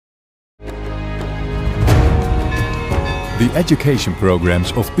The education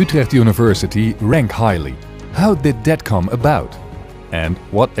programs of Utrecht University rank highly. How did that come about? And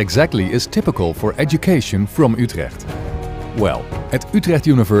what exactly is typical for education from Utrecht? Well, at Utrecht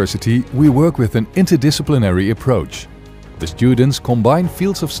University we work with an interdisciplinary approach. The students combine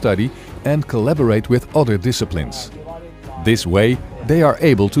fields of study and collaborate with other disciplines. This way they are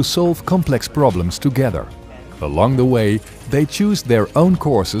able to solve complex problems together. Along the way, they choose their own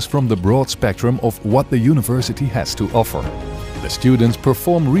courses from the broad spectrum of what the university has to offer. The students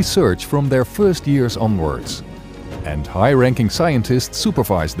perform research from their first years onwards, and high-ranking scientists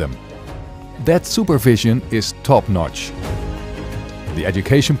supervise them. That supervision is top-notch. The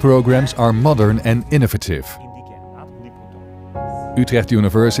education programs are modern and innovative. Utrecht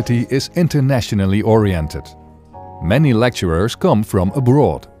University is internationally oriented. Many lecturers come from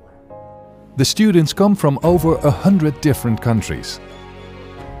abroad. The students come from over 100 different countries.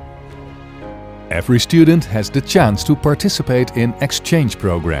 Every student has the chance to participate in exchange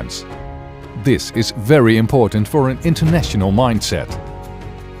programs. This is very important for an international mindset.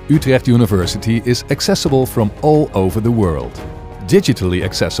 Utrecht University is accessible from all over the world. Digitally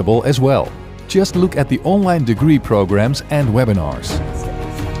accessible as well. Just look at the online degree programs and webinars.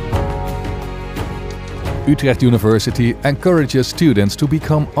 Utrecht University encourages students to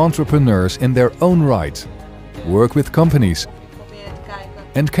become entrepreneurs in their own right, work with companies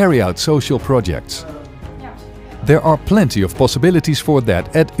and carry out social projects. There are plenty of possibilities for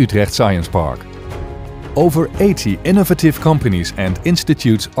that at Utrecht Science Park. Over 80 innovative companies and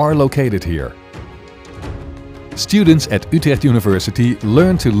institutes are located here. Students at Utrecht University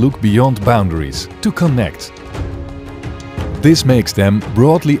learn to look beyond boundaries, to connect. This makes them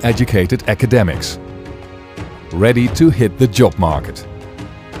broadly educated academics, ready to hit the job market,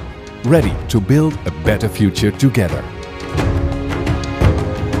 ready to build a better future together.